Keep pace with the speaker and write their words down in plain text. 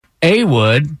A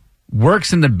Wood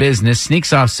works in the business,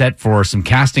 sneaks off set for some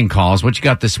casting calls. What you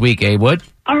got this week, A Wood?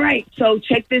 All right, so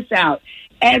check this out.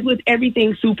 As with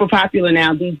everything super popular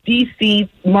now, these DC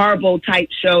Marvel type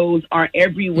shows are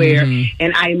everywhere,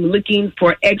 and I'm looking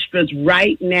for extras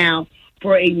right now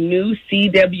for a new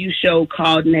CW show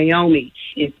called Naomi.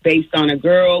 It's based on a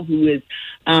girl who is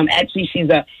actually she's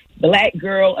a Black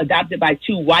girl adopted by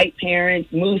 2 white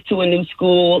parents, moves to a new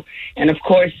school, and of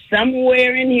course,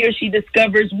 somewhere in here she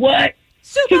discovers what?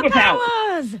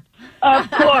 Superpowers!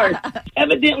 Of course.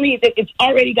 Evidently, it's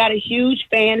already got a huge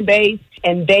fan base,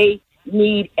 and they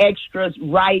need extras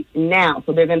right now.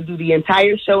 So they're going to do the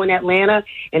entire show in Atlanta,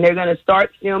 and they're going to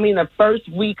start filming the first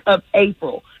week of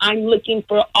April. I'm looking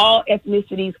for all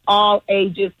ethnicities, all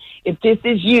ages. If this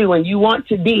is you and you want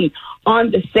to be on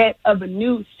the set of a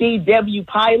new CW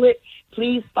pilot,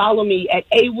 please follow me at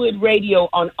A-Wood Radio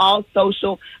on all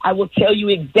social. I will tell you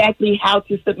exactly how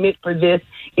to submit for this.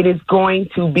 It is going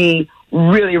to be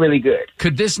really, really good.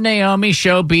 Could this Naomi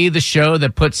show be the show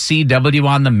that puts CW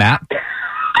on the map?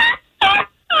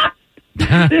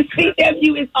 The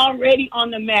CW is already on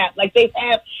the map. Like, they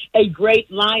have a great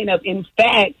lineup. In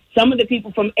fact, some of the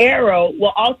people from Arrow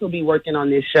will also be working on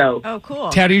this show. Oh,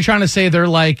 cool. Ted, are you trying to say they're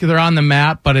on the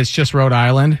map, but it's just Rhode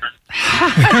Island?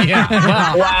 Yeah.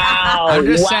 Well, Wow. I'm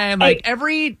just saying, like,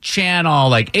 every channel,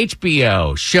 like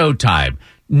HBO, Showtime,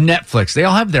 Netflix, they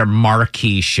all have their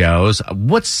marquee shows.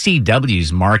 What's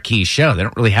CW's marquee show? They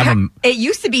don't really have them. It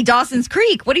used to be Dawson's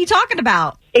Creek. What are you talking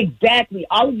about? Exactly.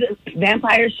 All of the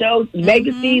vampire shows,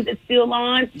 Legacies is still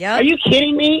on. Yep. Are you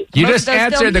kidding me? You Most just of those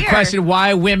answered still the here. question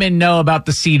why women know about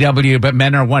the CW, but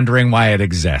men are wondering why it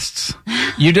exists.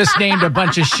 You just named a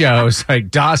bunch of shows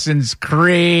like Dawson's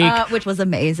Creek. Which was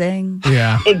amazing.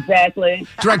 Yeah. Exactly.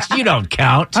 Drex, you don't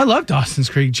count. I love Dawson's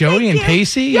Creek. Joey and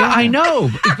Pacey. Yeah, I know,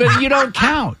 but you don't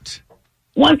count.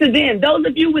 Once again, those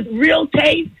of you with real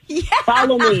taste,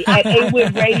 follow me at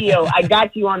A-Wood Radio. I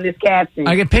got you on this casting.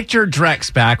 I can picture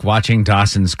Drex back watching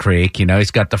Dawson's Creek. You know,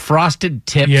 he's got the frosted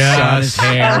tips on his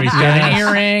hair. He's got an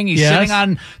earring. He's sitting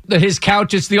on his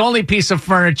couch. It's the only piece of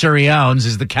furniture he owns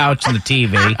is the couch and the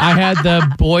TV. I had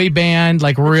the boy band,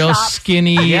 like real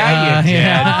skinny. Yeah,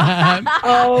 you did.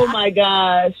 Oh, my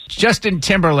gosh. Justin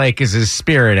Timberlake is his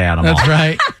spirit animal. That's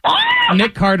right.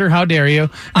 Nick Carter, how dare you?